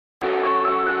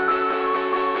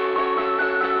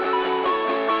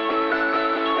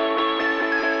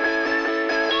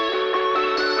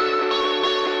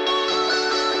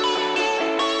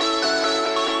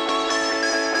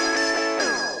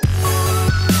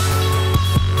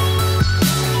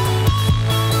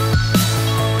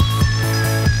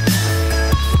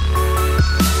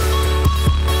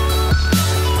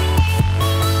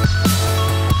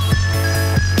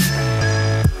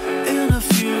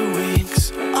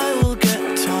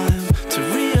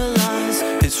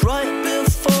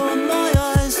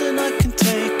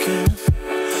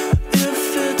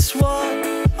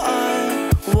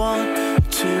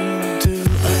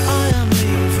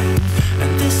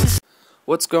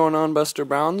What's going on, Buster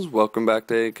Browns? Welcome back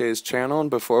to AK's channel, and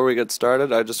before we get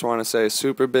started, I just want to say a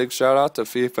super big shout out to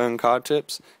FIFA and COD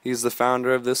Tips. He's the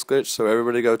founder of this glitch, so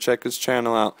everybody go check his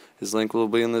channel out. His link will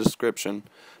be in the description.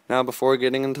 Now, before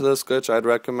getting into this glitch, I'd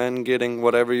recommend getting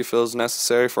whatever you feel is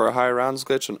necessary for a high rounds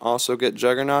glitch, and also get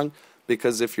Juggernog,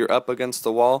 because if you're up against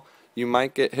the wall, you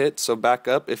might get hit, so back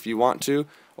up if you want to,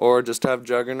 or just have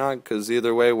Juggernog, because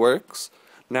either way works.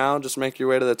 Now, just make your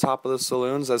way to the top of the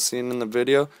saloons as seen in the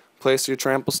video. Place your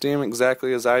trample steam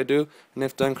exactly as I do, and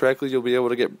if done correctly, you'll be able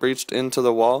to get breached into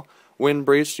the wall. When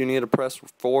breached, you need to press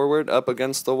forward up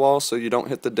against the wall so you don't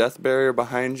hit the death barrier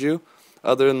behind you.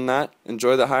 Other than that,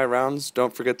 enjoy the high rounds.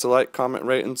 Don't forget to like, comment,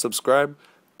 rate, and subscribe.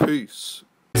 Peace.